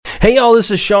Hey y'all, this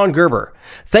is Sean Gerber.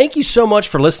 Thank you so much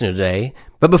for listening today.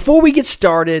 But before we get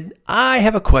started, I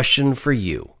have a question for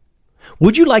you.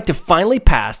 Would you like to finally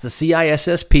pass the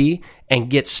CISSP and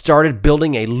get started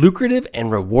building a lucrative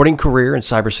and rewarding career in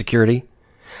cybersecurity?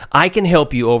 I can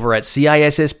help you over at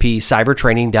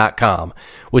CISSPcybertraining.com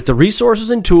with the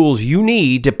resources and tools you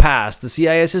need to pass the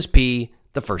CISSP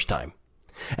the first time.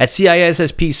 At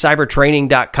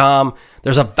CISSPcybertraining.com,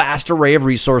 there's a vast array of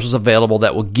resources available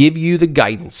that will give you the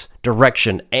guidance,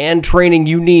 direction, and training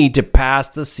you need to pass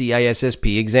the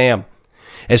CISSP exam.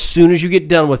 As soon as you get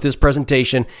done with this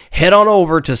presentation, head on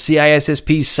over to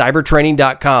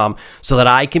CISSPcybertraining.com so that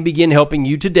I can begin helping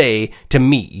you today to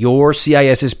meet your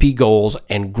CISSP goals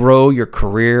and grow your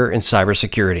career in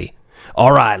cybersecurity.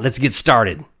 All right, let's get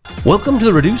started. Welcome to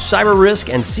the Reduce Cyber Risk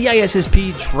and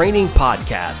CISSP Training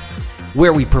Podcast,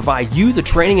 where we provide you the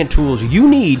training and tools you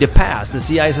need to pass the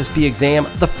CISSP exam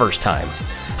the first time.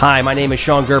 Hi, my name is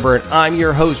Sean Gerber, and I'm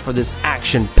your host for this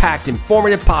action-packed,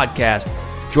 informative podcast.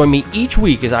 Join me each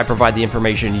week as I provide the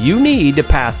information you need to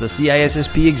pass the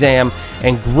CISSP exam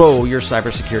and grow your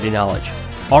cybersecurity knowledge.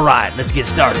 All right, let's get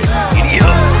started. Giddy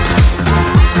up.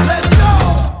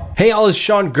 Hey, all, it's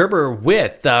Sean Gerber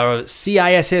with the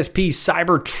CISSP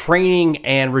Cyber Training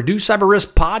and Reduce Cyber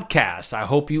Risk podcast. I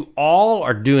hope you all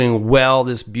are doing well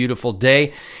this beautiful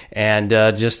day, and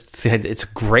it's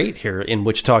great here in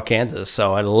Wichita, Kansas.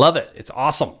 So I love it. It's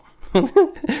awesome.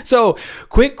 So,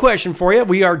 quick question for you.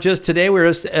 We're just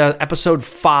episode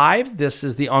 5. This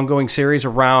is the ongoing series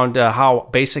around how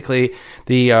basically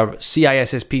the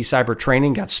CISSP cyber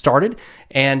training got started.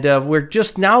 And we're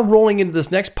just now rolling into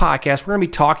this next podcast. We're going to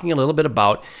be talking a little bit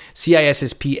about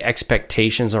CISSP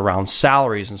expectations around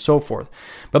salaries and so forth.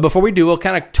 But before we do, we'll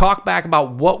kind of talk back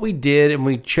about what we did and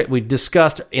we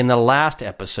discussed in the last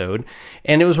episode.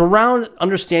 And it was around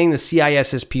understanding the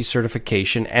CISSP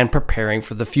certification and preparing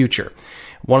for the future.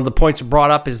 One of the points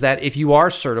brought up is that if you are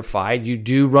certified, you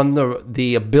do run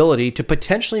the ability to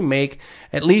potentially make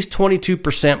at least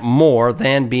 22% more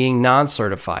than being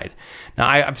non-certified. Now,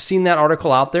 I've seen that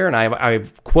article out there, and I'm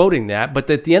quoting that, but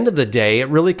at the end of the day, it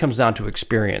really comes down to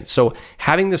experience. So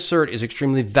having the cert is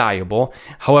extremely valuable.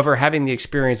 However, having the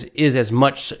experience is as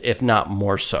much, if not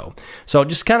more so. So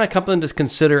just kind of something to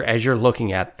consider as you're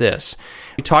looking at this.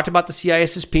 We talked about the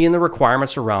CISSP and the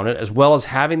requirements around it, as well as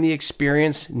having the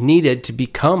experience needed to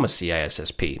become a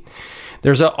CISSP.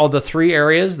 There's the 3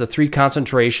 areas, the 3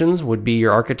 concentrations would be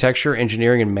your architecture,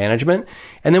 engineering, and management.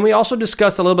 And then we also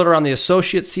discussed a little bit around the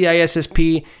associate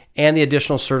CISSP and the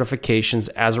additional certifications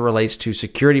as it relates to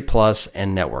Security Plus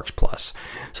and Networks Plus.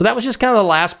 So that was just kind of the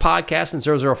last podcast in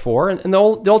 004. And the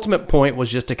ultimate point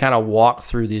was just to kind of walk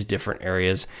through these different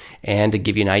areas and to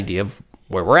give you an idea of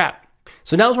where we're at.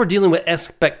 So now as we're dealing with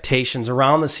expectations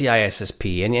around the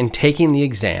CISSP and taking the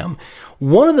exam,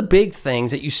 one of the big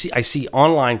things that I see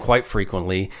online quite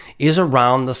frequently is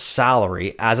around the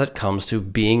salary as it comes to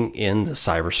being in the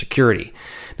cybersecurity.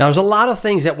 Now, there's a lot of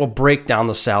things that will break down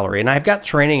the salary, and I've got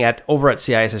training over at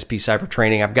CISSP Cyber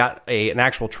Training. I've got an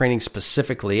actual training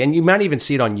specifically, and you might even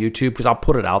see it on YouTube because I'll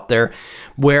put it out there,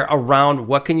 where around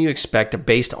what can you expect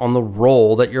based on the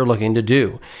role that you're looking to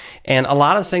do. And a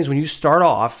lot of things, when you start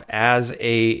off as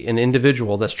an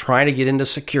individual that's trying to get into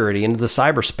security, into the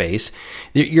cyberspace,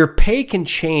 your pay can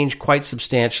change quite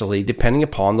substantially depending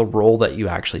upon the role that you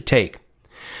actually take.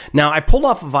 Now, I pulled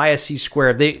off of ISC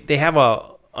Square. They have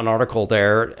an article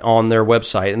there on their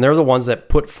website, and they're the ones that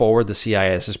put forward the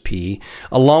CISSP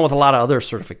along with a lot of other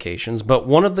certifications. But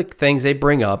one of the things they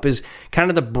bring up is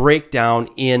kind of the breakdown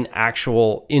in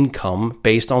actual income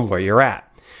based on where you're at.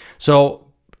 So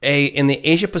in the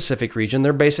Asia Pacific region,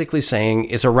 they're basically saying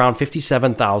it's around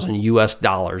 $57,000 US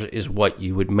dollars is what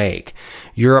you would make.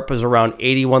 Europe is around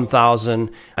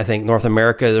 81,000. I think North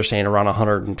America, they're saying around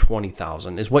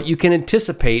 120,000 is what you can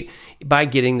anticipate by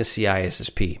getting the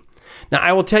CISSP. Now,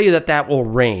 I will tell you that will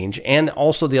range, and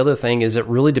also the other thing is it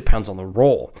really depends on the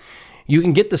role. You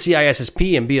can get the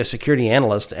CISSP and be a security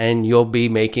analyst, and you'll be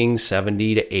making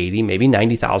 $70,000 to $80,000, maybe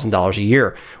 $90,000 a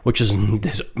year, which is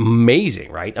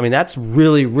amazing, right? I mean, that's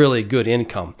really, really good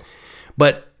income.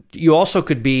 But you also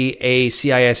could be a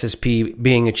CISSP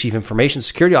being a Chief Information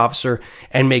Security Officer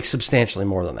and make substantially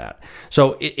more than that.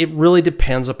 So it really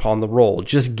depends upon the role.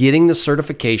 Just getting the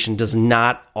certification does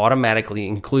not automatically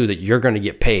include that you're going to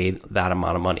get paid that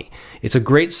amount of money. It's a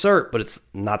great cert, but it's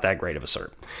not that great of a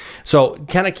cert. So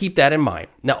kind of keep that in mind.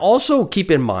 Now, also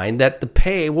keep in mind that the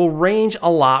pay will range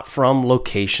a lot from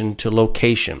location to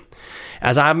location.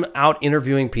 As I'm out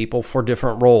interviewing people for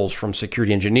different roles, from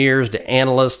security engineers to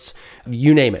analysts,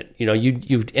 you name it.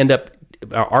 You end up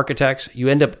architects, you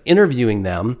end up interviewing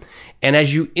them. And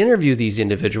as you interview these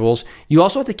individuals, you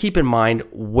also have to keep in mind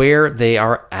where they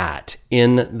are at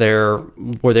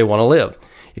where they want to live.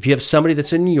 If you have somebody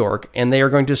that's in New York and they are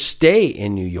going to stay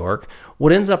in New York,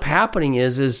 what ends up happening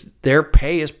is their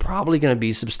pay is probably going to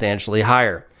be substantially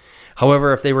higher.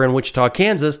 However, if they were in Wichita,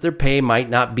 Kansas, their pay might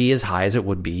not be as high as it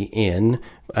would be in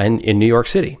New York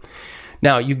City.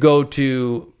 Now, you go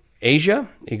to Asia,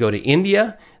 you go to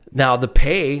India. Now, the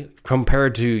pay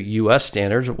compared to U.S.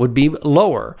 standards would be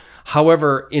lower.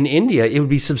 However, in India, it would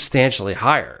be substantially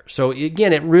higher. So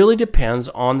again, it really depends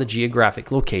on the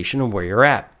geographic location and where you're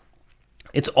at.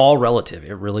 It's all relative.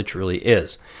 It really, truly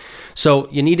is. So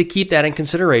you need to keep that in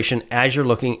consideration as you're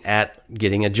looking at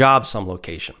getting a job some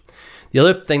location. The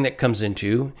other thing that comes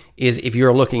into is if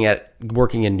you're looking at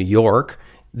working in New York,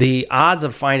 the odds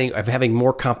of having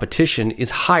more competition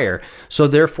is higher. So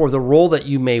therefore, the role that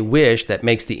you may wish that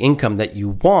makes the income that you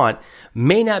want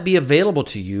may not be available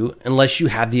to you unless you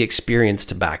have the experience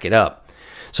to back it up.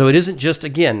 So it isn't just,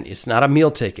 again, it's not a meal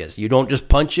ticket. You don't just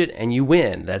punch it and you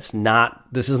win. This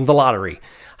isn't the lottery.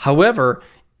 However,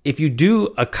 if you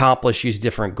do accomplish these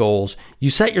different goals, you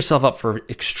set yourself up for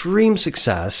extreme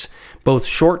success, both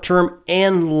short-term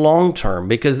and long-term,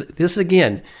 because this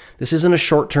isn't a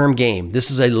short-term game. This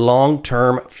is a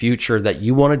long-term future that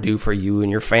you want to do for you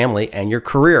and your family and your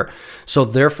career. So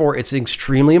therefore, it's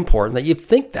extremely important that you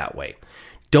think that way.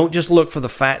 Don't just look for the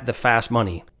fast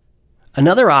money.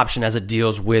 Another option as it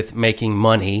deals with making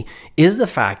money is the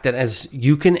fact that as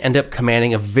you can end up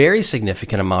commanding a very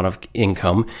significant amount of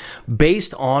income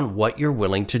based on what you're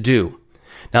willing to do.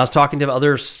 Now, I was talking to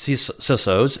other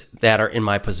CISOs that are in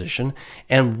my position,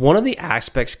 and one of the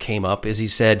aspects came up is he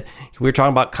said, we were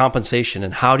talking about compensation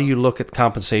and how do you look at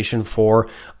compensation for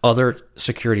other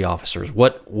security officers?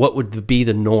 What would be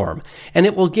the norm? And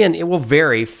it will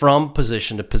vary from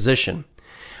position to position.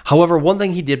 However, one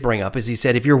thing he did bring up is he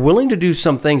said, if you're willing to do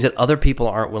some things that other people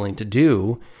aren't willing to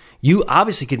do, you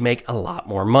obviously could make a lot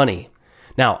more money.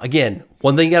 Now, again,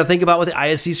 one thing you got to think about with the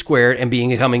ISC squared and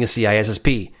becoming a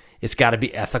CISSP, it's got to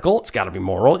be ethical, it's got to be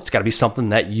moral, it's got to be something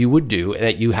that you would do and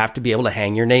that you have to be able to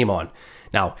hang your name on.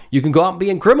 Now, you can go out and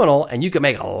be a criminal and you can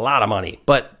make a lot of money,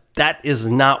 but that is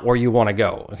not where you want to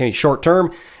go. Okay, short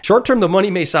term, the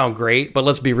money may sound great, but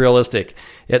let's be realistic.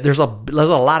 There's a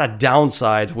lot of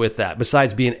downsides with that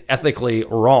besides being ethically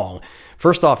wrong.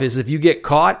 First off is if you get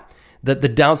caught, the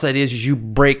downside is you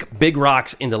break big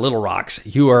rocks into little rocks.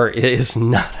 It is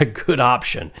not a good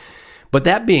option. But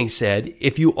that being said,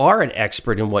 if you are an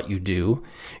expert in what you do,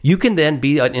 you can then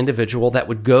be an individual that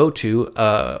would go to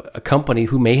a company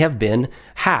who may have been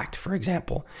hacked, for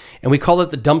example. And we call it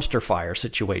the dumpster fire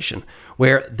situation,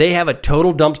 where they have a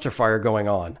total dumpster fire going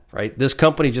on, right? This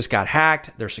company just got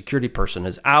hacked. Their security person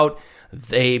is out.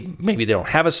 Maybe they don't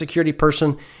have a security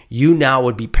person. You now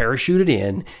would be parachuted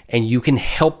in and you can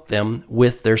help them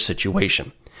with their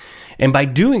situation. And by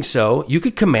doing so, you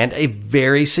could command a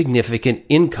very significant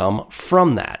income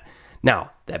from that.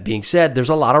 Now, that being said, there's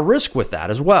a lot of risk with that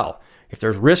as well. If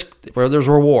there's risk, where there's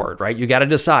reward, right? You got to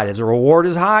decide, is the reward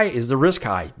is high? Is the risk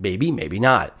high? Maybe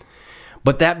not.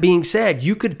 But that being said,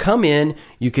 you could come in,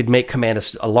 you could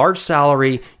command a large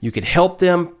salary, you could help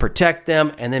them, protect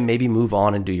them, and then maybe move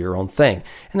on and do your own thing.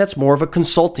 And that's more of a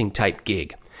consulting type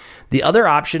gig. The other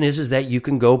option is that you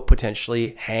can go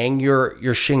potentially hang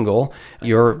your shingle,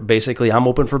 I'm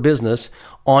open for business,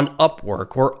 on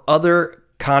Upwork or other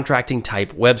contracting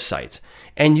type websites.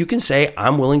 And you can say,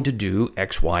 I'm willing to do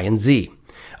X, Y, and Z.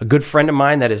 A good friend of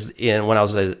mine when I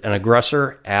was an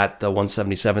aggressor at the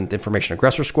 177th Information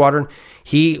Aggressor Squadron,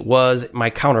 he was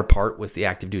my counterpart with the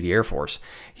Active Duty Air Force.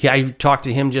 I talked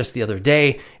to him just the other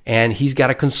day, and he's got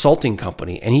a consulting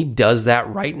company, and he does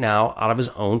that right now out of his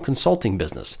own consulting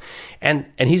business.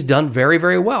 And he's done very,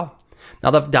 very well.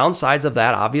 Now, the downsides of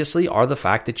that, obviously, are the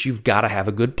fact that you've got to have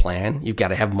a good plan. You've got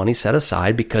to have money set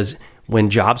aside because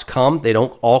when jobs come, they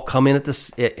don't all come in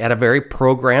at a very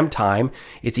programmed time.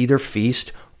 It's either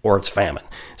feast or it's famine.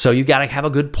 So you got to have a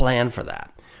good plan for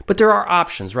that. But there are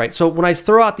options, right? So when I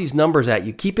throw out these numbers at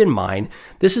you, keep in mind,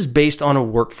 this is based on a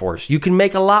workforce. You can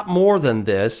make a lot more than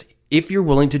this if you're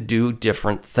willing to do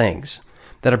different things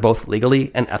that are both legally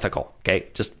and ethical, okay?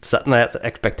 Just setting that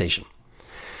expectation.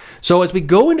 So as we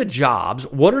go into jobs,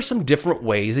 what are some different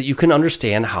ways that you can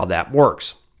understand how that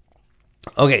works?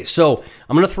 Okay, so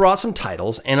I'm going to throw out some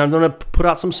titles and I'm going to put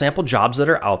out some sample jobs that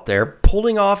are out there,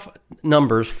 pulling off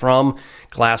numbers from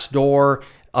Glassdoor,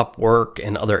 Upwork,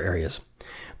 and other areas.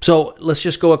 So let's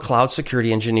just go a cloud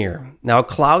security engineer. Now, a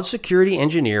cloud security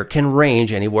engineer can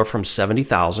range anywhere from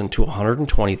 $70,000 to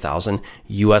 $120,000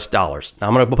 US dollars. Now,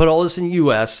 I'm going to put all this in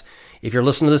US. If you're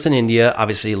listening to this in India,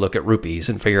 obviously look at rupees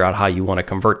and figure out how you want to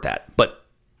convert that. But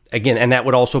again, and that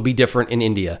would also be different in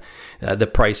India. The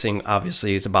pricing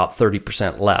obviously is about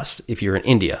 30% less if you're in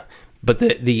India, but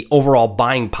the overall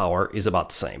buying power is about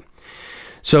the same.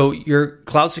 So your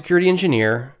cloud security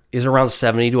engineer is around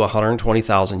 70 to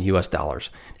 120,000 US dollars.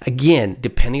 Again,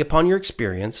 depending upon your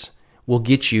experience, will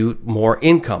get you more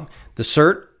income. The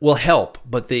cert will help,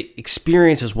 but the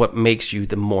experience is what makes you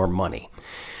the more money.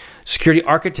 Security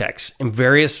architects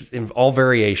in all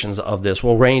variations of this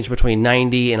will range between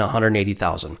 90 and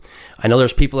 180,000. I know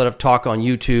there's people that have talked on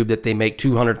YouTube that they make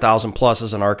 200,000 plus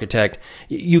as an architect.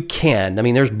 You can. I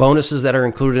mean, there's bonuses that are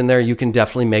included in there. You can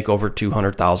definitely make over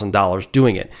 $200,000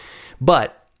 doing it.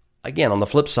 But again, on the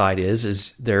flip side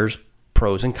is there's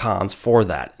pros and cons for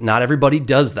that. Not everybody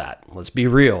does that. Let's be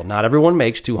real. Not everyone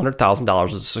makes $200,000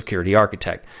 as a security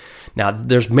architect. Now,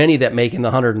 there's many that make in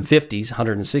the 150s,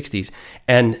 160s,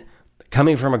 and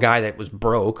coming from a guy that was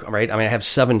broke, right? I mean, I have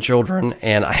 7 children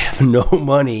and I have no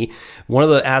money. One of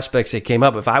the aspects that came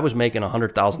up, if I was making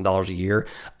 $100,000 a year,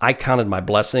 I counted my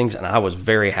blessings and I was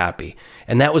very happy.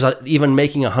 And that was even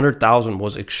making $100,000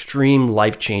 was extreme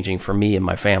life-changing for me and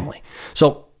my family.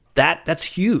 So that's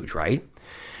huge, right?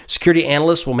 Security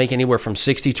analysts will make anywhere from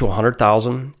 60 to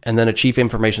 100,000, and then a chief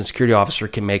information security officer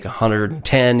can make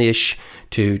 110-ish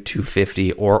to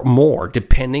 250 or more,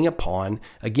 depending upon,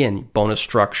 again, bonus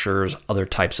structures, other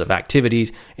types of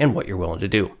activities, and what you're willing to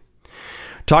do.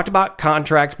 Talked about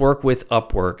contract work with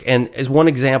Upwork, and as one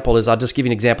example is, I'll just give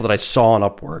you an example that I saw on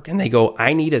Upwork, and they go,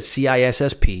 I need a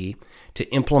CISSP to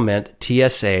implement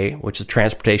TSA, which is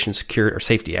Transportation Security or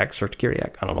Safety Act, or Security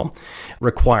Act, I don't know,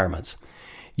 requirements.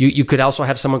 You could also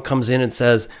have someone comes in and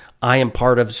says, I am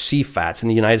part of CFATS in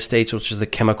the United States, which is the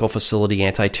Chemical Facility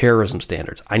Anti-Terrorism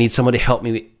Standards. I need someone to help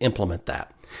me implement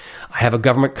that. I have a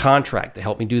government contract to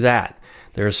help me do that.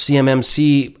 There's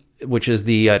CMMC, which is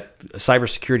the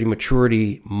Cybersecurity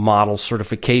Maturity Model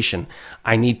Certification.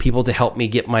 I need people to help me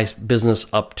get my business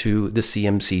up to the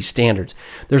CMC standards.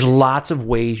 There's lots of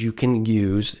ways you can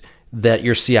use that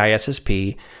your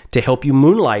CISSP to help you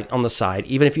moonlight on the side,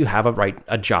 even if you have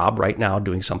a job right now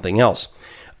doing something else.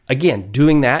 Again,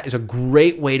 doing that is a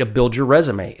great way to build your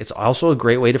resume. It's also a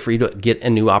great way for you to get a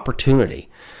new opportunity.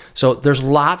 So there's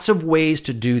lots of ways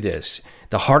to do this.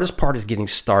 The hardest part is getting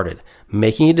started,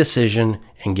 making a decision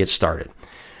and get started.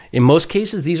 In most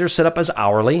cases, these are set up as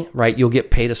hourly, right? You'll get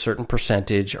paid a certain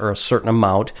percentage or a certain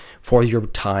amount for your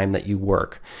time that you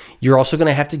work. You're also going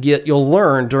to have you'll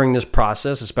learn during this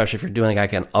process, especially if you're doing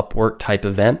like an Upwork type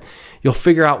event, you'll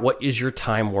figure out what is your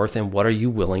time worth and what are you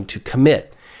willing to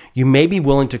commit. You may be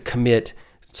willing to commit,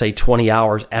 say 20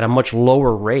 hours at a much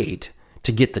lower rate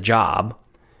to get the job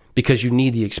because you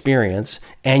need the experience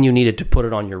and you needed to put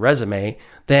it on your resume,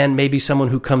 than maybe someone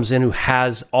who comes in who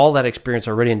has all that experience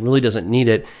already and really doesn't need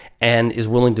it and is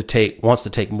willing to wants to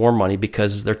take more money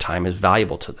because their time is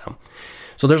valuable to them.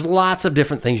 So there's lots of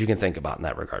different things you can think about in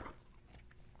that regard.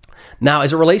 Now,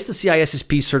 as it relates to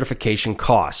CISSP certification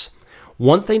costs,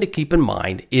 one thing to keep in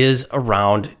mind is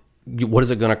around what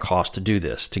is it going to cost to do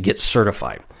this, to get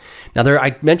certified. Now,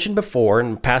 I mentioned before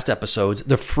in past episodes,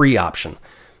 the free option.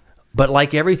 But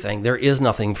like everything, there is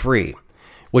nothing free.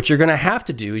 What you're going to have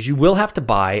to do is you will have to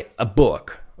buy a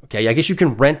book. Okay, I guess you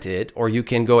can rent it or you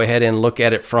can go ahead and look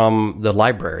at it from the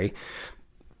library.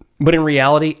 But in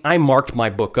reality, I marked my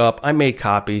book up. I made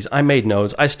copies. I made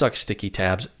notes. I stuck sticky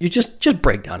tabs. You just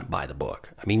break down and buy the book.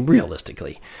 I mean,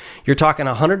 realistically, you're talking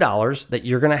 $100 that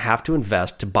you're going to have to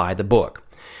invest to buy the book.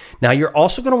 Now, you're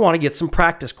also going to want to get some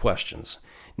practice questions.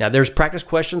 Now, there's practice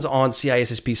questions on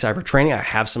CISSP Cyber Training. I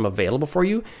have some available for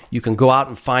you. You can go out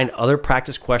and find other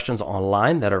practice questions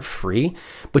online that are free,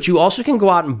 but you also can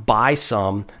go out and buy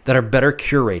some that are better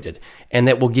curated and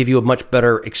that will give you a much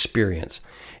better experience.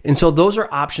 And so those are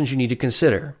options you need to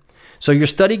consider. So your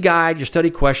study guide, your study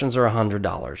questions are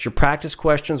 $100. Your practice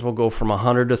questions will go from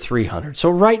 $100 to $300. So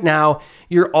right now,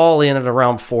 you're all in at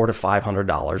around $400 to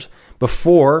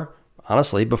 $500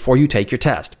 before you take your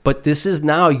test. But this is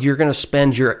now you're going to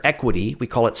spend your equity, we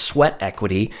call it sweat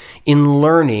equity, in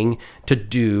learning to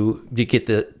get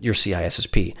your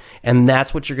CISSP. And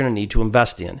that's what you're going to need to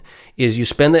invest in, is you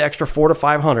spend the extra $400 to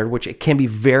 $500, which it can be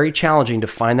very challenging to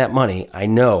find that money. I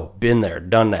know, been there,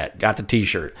 done that, got the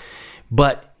t-shirt.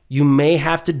 But you may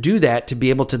have to do that to be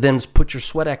able to then put your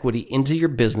sweat equity into your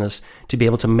business to be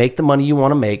able to make the money you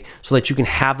want to make so that you can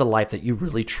have the life that you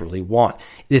really, truly want.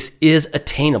 This is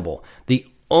attainable. The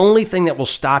only thing that will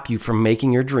stop you from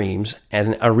making your dreams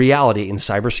and a reality in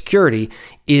cybersecurity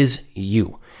is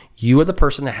you. You are the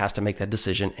person that has to make that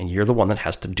decision, and you're the one that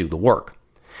has to do the work.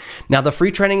 Now, the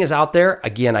free training is out there.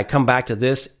 Again, I come back to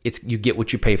this. You get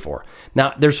what you pay for.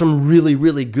 Now, there's some really,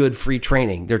 really good free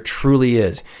training. There truly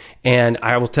is. And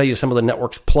I will tell you, some of the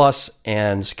Networks Plus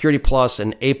and Security Plus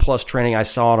and A Plus training I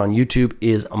saw on YouTube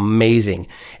is amazing.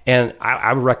 And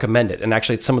I would recommend it. And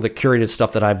actually, some of the curated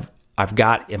stuff that I've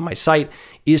got in my site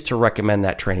is to recommend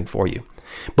that training for you.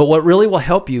 But what really will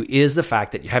help you is the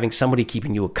fact that having somebody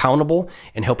keeping you accountable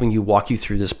and helping you walk you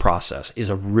through this process is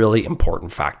a really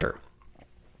important factor.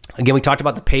 Again, we talked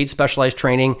about the paid specialized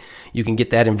training. You can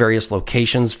get that in various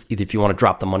locations, either if you want to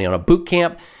drop the money on a boot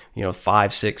camp, $5,000,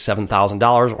 $6,000,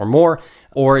 $7,000 or more,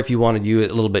 or if you want to do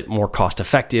it a little bit more cost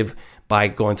effective by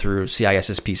going through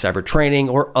CISSP cyber training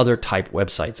or other type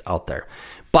websites out there.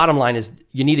 Bottom line is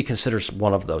you need to consider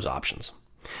one of those options.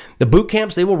 The boot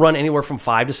camps, they will run anywhere from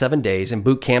 5 to 7 days, and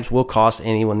boot camps will cost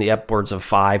anyone the upwards of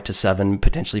 $5,000 to $7,000,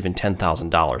 potentially even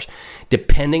 $10,000,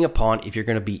 depending upon if you're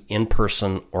going to be in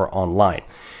person or online.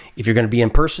 If you're going to be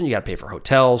in person, you got to pay for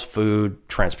hotels, food,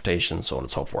 transportation, so on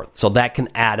and so forth. So that can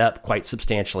add up quite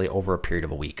substantially over a period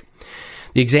of a week.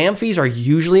 The exam fees are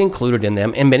usually included in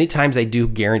them, and many times they do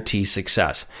guarantee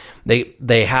success.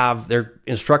 Their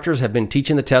instructors have been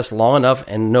teaching the test long enough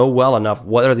and know well enough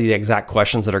what are the exact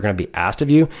questions that are going to be asked of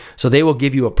you. So they will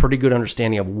give you a pretty good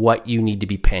understanding of what you need to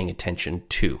be paying attention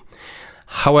to.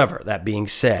 However, that being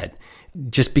said,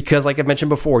 just because, like I mentioned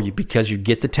before, because you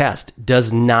get the test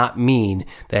does not mean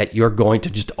that you're going to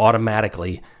just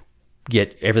automatically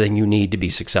get everything you need to be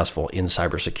successful in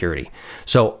cybersecurity.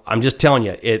 So I'm just telling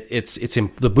you,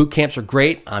 the boot camps are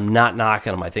great. I'm not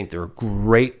knocking them. I think they're a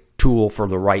great tool for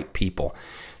the right people.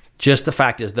 Just the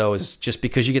fact is, though, is just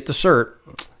because you get the cert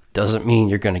doesn't mean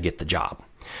you're going to get the job.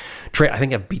 I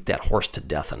think I've beat that horse to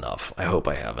death enough. I hope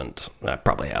I haven't. I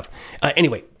probably have.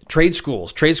 Anyway, trade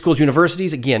schools,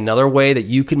 universities, again, another way that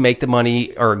you can make the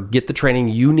money or get the training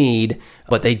you need,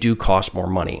 but they do cost more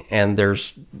money. And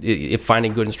if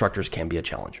finding good instructors can be a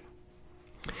challenge.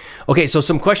 Okay, so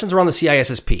some questions around the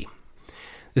CISSP.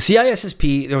 The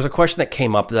CISSP, there was a question that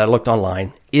came up that I looked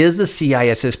online. Is the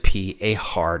CISSP a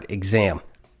hard exam?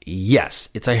 Yes,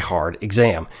 it's a hard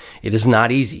exam. It is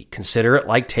not easy. Consider it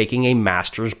like taking a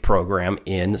master's program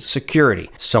in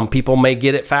security. Some people may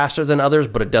get it faster than others,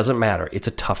 but it doesn't matter. It's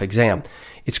a tough exam.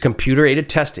 It's computer-aided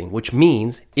testing, which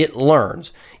means it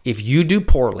learns. If you do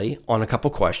poorly on a couple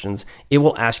questions, it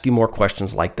will ask you more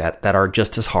questions like that are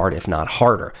just as hard, if not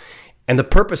harder. And the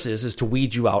purpose is to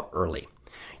weed you out early.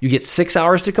 You get 6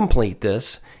 hours to complete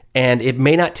this, and it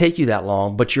may not take you that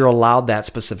long, but you're allowed that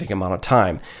specific amount of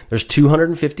time. There's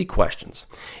 250 questions.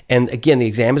 And again, the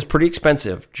exam is pretty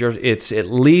expensive. It's at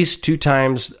least 2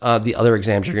 times the other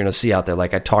exams you're going to see out there,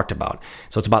 like I talked about.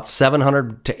 So it's about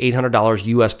 $700 to $800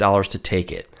 US dollars to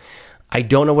take it. I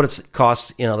don't know what it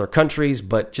costs in other countries,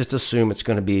 but just assume it's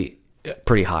going to be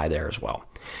pretty high there as well.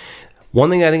 One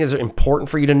thing I think is important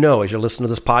for you to know as you listen to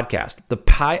this podcast, the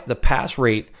pass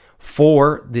rate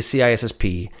for the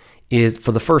CISSP is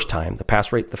for the first time, the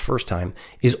pass rate the first time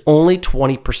is only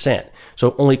 20%.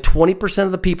 So only 20%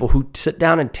 of the people who sit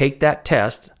down and take that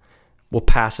test will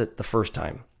pass it the first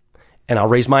time. And I'll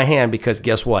raise my hand because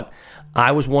guess what?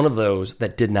 I was one of those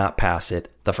that did not pass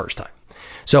it the first time.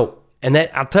 So, and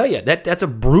that I'll tell you, that's a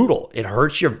brutal. It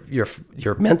hurts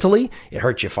your mentally, it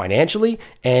hurts you financially,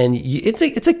 and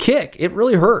it's a kick. It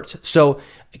really hurts. So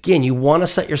again, you want to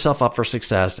set yourself up for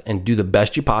success and do the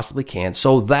best you possibly can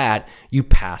so that you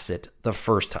pass it the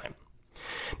first time.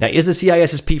 Now, is the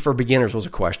CISSP for beginners was a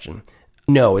question.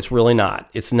 No, it's really not.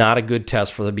 It's not a good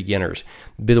test for the beginners.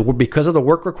 Because of the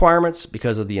work requirements,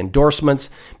 because of the endorsements,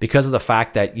 because of the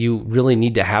fact that you really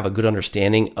need to have a good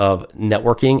understanding of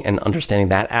networking and understanding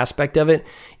that aspect of it,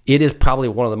 it is probably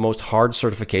one of the most hard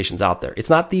certifications out there. It's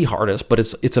not the hardest, but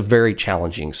it's a very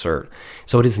challenging cert.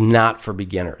 So it is not for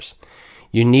beginners.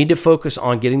 You need to focus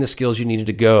on getting the skills you needed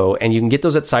to go, and you can get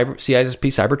those at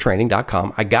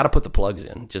CISSPcybertraining.com. I got to put the plugs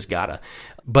in, just got to.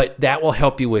 But that will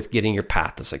help you with getting your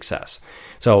path to success.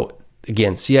 So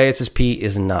again, CISSP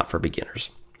is not for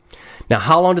beginners. Now,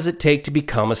 how long does it take to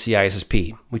become a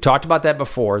CISSP? We talked about that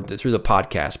before through the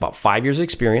podcast, about 5 years of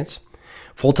experience,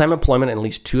 full-time employment in at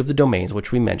least 2 of the domains,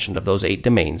 which we mentioned of those 8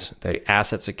 domains, the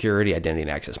asset security, identity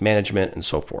and access management, and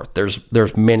so forth.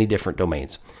 There's many different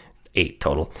domains. 8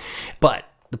 total. But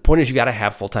the point is you got to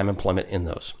have full-time employment in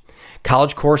those.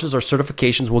 College courses or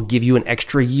certifications will give you an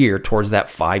extra year towards that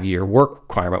 5-year work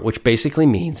requirement, which basically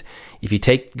means if you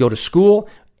go to school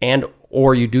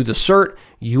or you do the cert,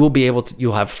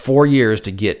 you'll have 4 years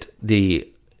to get the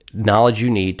knowledge you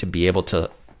need to be able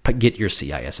to get your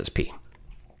CISSP.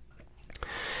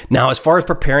 Now, as far as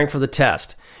preparing for the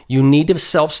test, you need to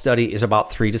self-study is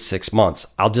about 3 to 6 months.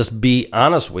 I'll just be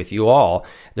honest with you all.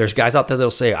 There's guys out there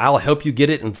that'll say, I'll help you get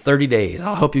it in 30 days.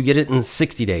 I'll help you get it in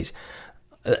 60 days.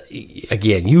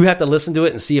 Again, you have to listen to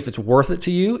it and see if it's worth it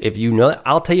to you. If you know that,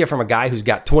 I'll tell you from a guy who's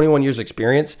got 21 years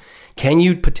experience, can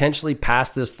you potentially pass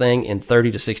this thing in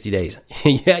 30 to 60 days?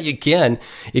 Yeah, you can.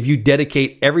 If you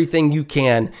dedicate everything you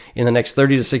can in the next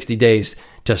 30 to 60 days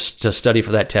to study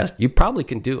for that test, you probably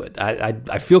can do it.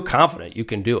 I feel confident you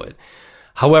can do it.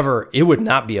 However, it would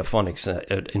not be a fun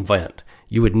event.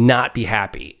 You would not be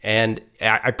happy. And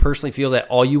I personally feel that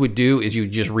all you would do is you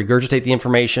just regurgitate the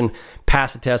information,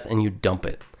 pass the test, and you dump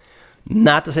it.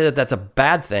 Not to say that that's a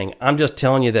bad thing. I'm just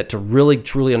telling you that to really,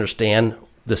 truly understand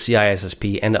the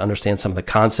CISSP and to understand some of the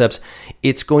concepts,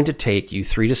 it's going to take you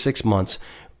 3 to 6 months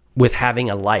with having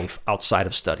a life outside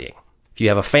of studying. If you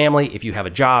have a family, if you have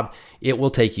a job, it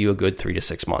will take you a good 3 to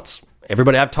 6 months.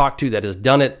 Everybody I've talked to that has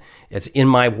done it, it's in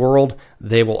my world,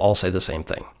 they will all say the same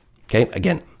thing. Okay,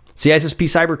 again, CISSP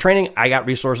Cyber Training, I got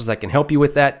resources that can help you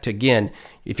with that. Again,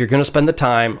 if you're going to spend the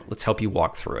time, let's help you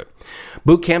walk through it.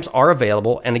 Boot camps are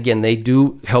available, and again, they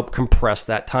do help compress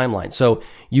that timeline. So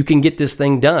you can get this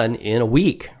thing done in a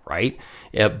week, right?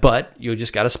 But you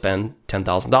just got to spend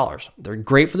 $10,000. They're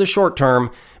great for the short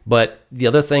term, but the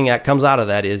other thing that comes out of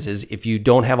that is if you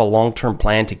don't have a long-term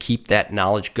plan to keep that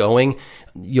knowledge going,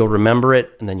 you'll remember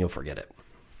it, and then you'll forget it.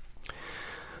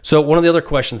 So one of the other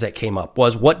questions that came up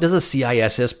was, what does a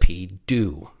CISSP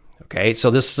do? Okay,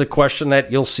 so this is a question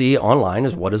that you'll see online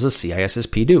is, what does a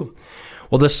CISSP do?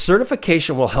 Well, the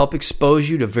certification will help expose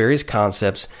you to various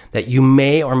concepts that you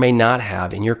may or may not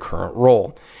have in your current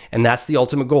role. And that's the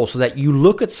ultimate goal, so that you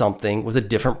look at something with a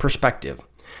different perspective.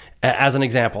 As an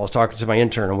example, I was talking to my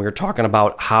intern and we were talking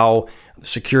about how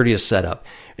security is set up.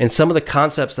 And some of the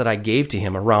concepts that I gave to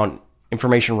him around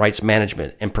information rights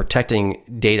management and protecting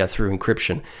data through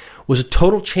encryption was a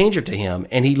total changer to him,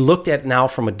 and he looked at it now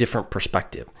from a different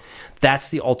perspective. That's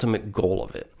the ultimate goal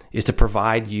of it, is to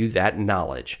provide you that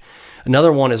knowledge.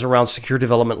 Another one is around secure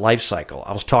development lifecycle.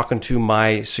 I was talking to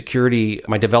my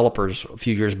developers a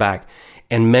few years back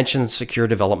and mentioned secure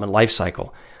development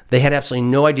lifecycle. They had absolutely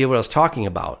no idea what I was talking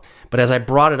about, but as I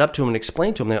brought it up to them and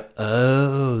explained to them, they go,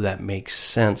 oh, that makes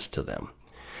sense to them.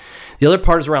 The other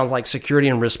part is around like security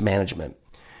and risk management.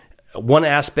 One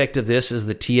aspect of this is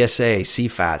the TSA,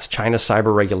 CFATS, China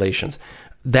cyber regulations.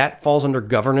 That falls under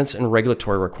governance and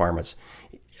regulatory requirements.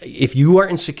 If you are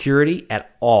in security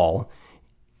at all,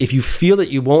 if you feel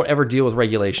that you won't ever deal with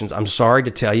regulations, I'm sorry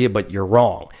to tell you, but you're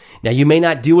wrong. Now, you may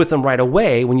not deal with them right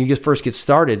away when you first get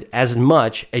started as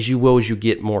much as you will as you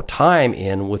get more time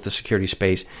in with the security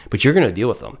space, but you're going to deal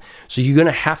with them. So you're going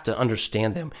to have to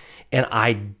understand them. And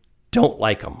I don't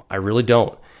like them. I really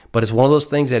don't. But it's one of those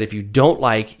things that if you don't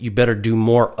like, you better do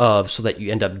more of so that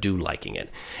you end up liking it.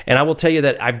 And I will tell you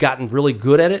that I've gotten really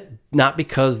good at it, not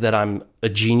because that I'm a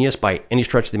genius by any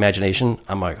stretch of the imagination.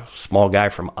 I'm a small guy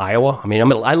from Iowa. I mean,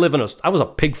 I was a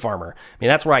pig farmer. I mean,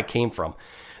 that's where I came from.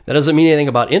 That doesn't mean anything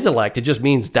about intellect. It just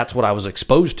means that's what I was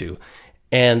exposed to.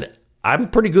 And I'm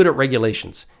pretty good at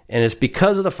regulations. And it's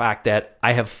because of the fact that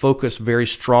I have focused very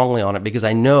strongly on it, because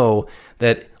I know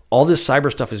that all this cyber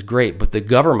stuff is great, but the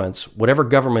governments, whatever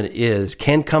government it is,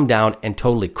 can come down and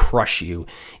totally crush you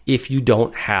if you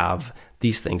don't have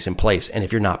these things in place and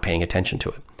if you're not paying attention to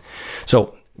it.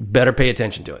 So better pay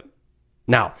attention to it.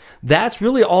 Now, that's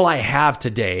really all I have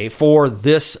today for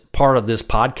this part of this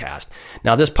podcast.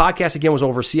 Now, this podcast, again, was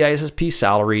over CISSP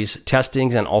salaries,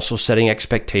 testings, and also setting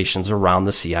expectations around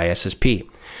the CISSP.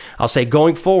 I'll say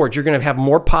going forward, you're going to have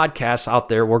more podcasts out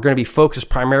there. We're going to be focused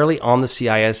primarily on the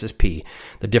CISSP,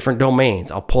 the different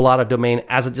domains. I'll pull out a domain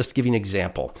just to give you an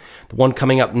example. The one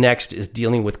coming up next is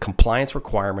dealing with compliance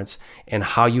requirements and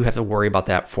how you have to worry about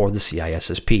that for the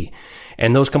CISSP.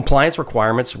 And those compliance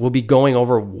requirements will be going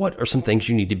over what are some things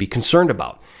you need to be concerned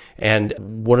about. And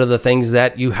what are the things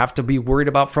that you have to be worried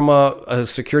about from a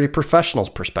security professional's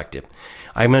perspective.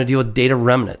 I'm going to deal with data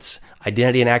remnants,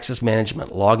 identity and access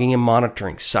management, logging and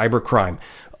monitoring, cybercrime.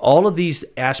 All of these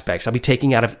aspects I'll be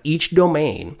taking out of each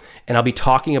domain, and I'll be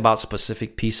talking about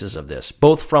specific pieces of this,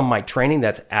 both from my training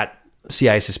that's at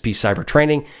CISSP Cyber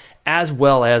Training, as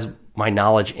well as my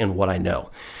knowledge in what I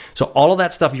know. So all of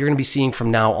that stuff you're going to be seeing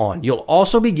from now on. You'll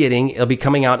also be it'll be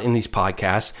coming out in these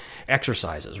podcasts,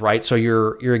 exercises, right? So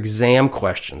your exam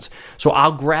questions. So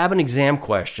I'll grab an exam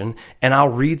question and I'll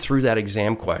read through that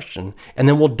exam question, and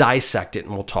then we'll dissect it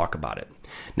and we'll talk about it.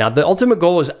 Now, the ultimate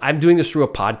goal is I'm doing this through a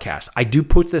podcast. I do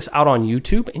put this out on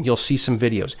YouTube, and you'll see some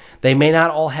videos. They may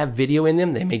not all have video in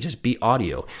them. They may just be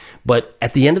audio. But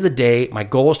at the end of the day, my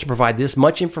goal is to provide this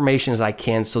much information as I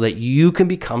can so that you can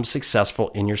become successful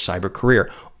in your cyber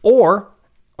career. Or,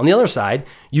 On the other side,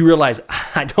 you realize,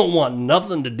 I don't want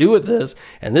nothing to do with this,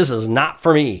 and this is not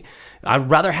for me. I'd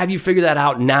rather have you figure that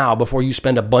out now before you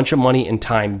spend a bunch of money and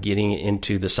time getting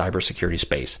into the cybersecurity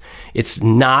space. It's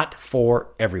not for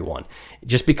everyone.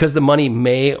 Just because the money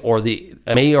may or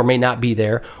may not be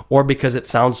there, or because it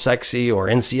sounds sexy or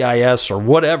NCIS or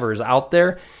whatever is out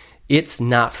there, it's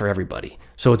not for everybody.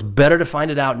 So it's better to find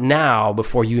it out now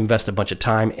before you invest a bunch of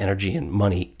time, energy, and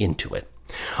money into it.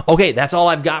 Okay, that's all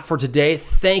I've got for today.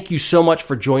 Thank you so much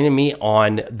for joining me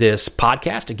on this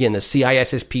podcast. Again, the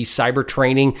CISSP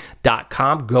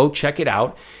cybertraining.com. Go check it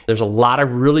out. There's a lot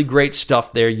of really great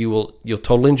stuff there. You'll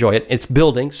totally enjoy it. It's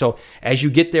building. So as you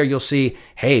get there, you'll see,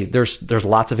 hey, there's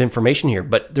lots of information here,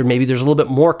 but there's a little bit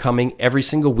more coming every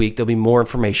single week. There'll be more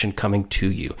information coming to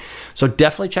you. So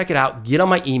definitely check it out. Get on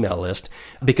my email list,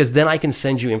 because then I can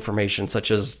send you information,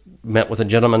 such as met with a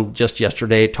gentleman just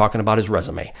yesterday talking about his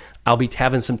resume. I'll be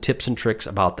having some tips and tricks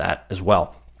about that as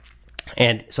well.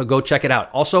 And so go check it out.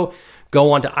 Also,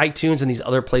 go onto iTunes and these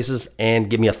other places and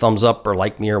give me a thumbs up or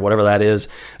like me or whatever that is,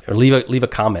 or leave a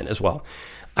comment as well.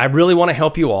 I really want to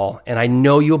help you all, and I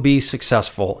know you'll be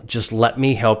successful. Just let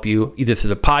me help you either through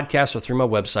the podcast or through my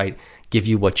website, give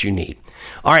you what you need.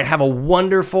 All right, have a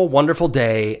wonderful, wonderful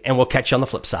day, and we'll catch you on the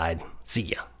flip side. See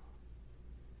ya.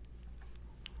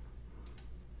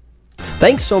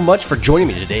 Thanks so much for joining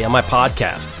me today on my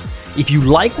podcast. If you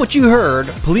like what you heard,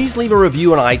 please leave a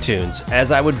review on iTunes, as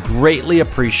I would greatly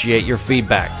appreciate your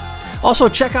feedback. Also,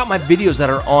 check out my videos that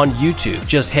are on YouTube.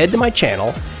 Just head to my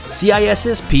channel,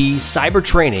 CISSP Cyber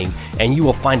Training, and you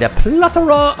will find a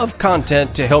plethora of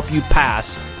content to help you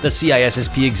pass the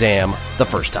CISSP exam the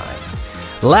first time.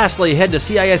 Lastly, head to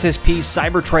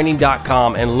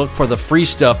CISSPcybertraining.com and look for the free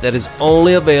stuff that is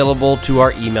only available to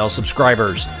our email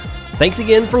subscribers. Thanks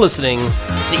again for listening.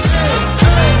 See you.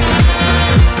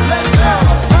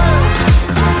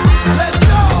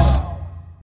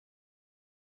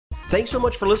 Thanks so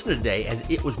much for listening today, as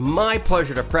it was my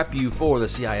pleasure to prep you for the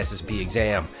CISSP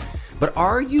exam. But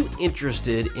are you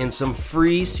interested in some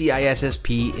free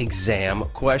CISSP exam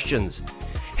questions?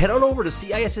 Head on over to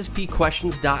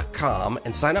CISSPquestions.com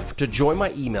and sign up to join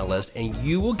my email list, and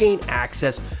you will gain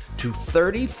access to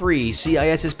 30 free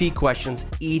CISSP questions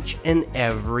each and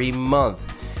every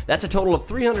month. That's a total of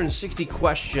 360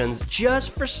 questions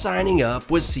just for signing up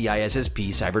with CISSP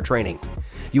Cyber Training.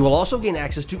 You will also gain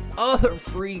access to other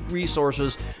free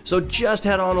resources, so just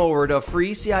head on over to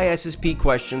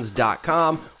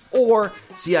freeCISSPquestions.com or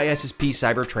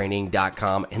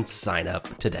CISSPcybertraining.com and sign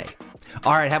up today.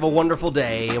 All right, have a wonderful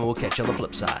day, and we'll catch you on the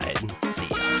flip side. See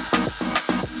ya.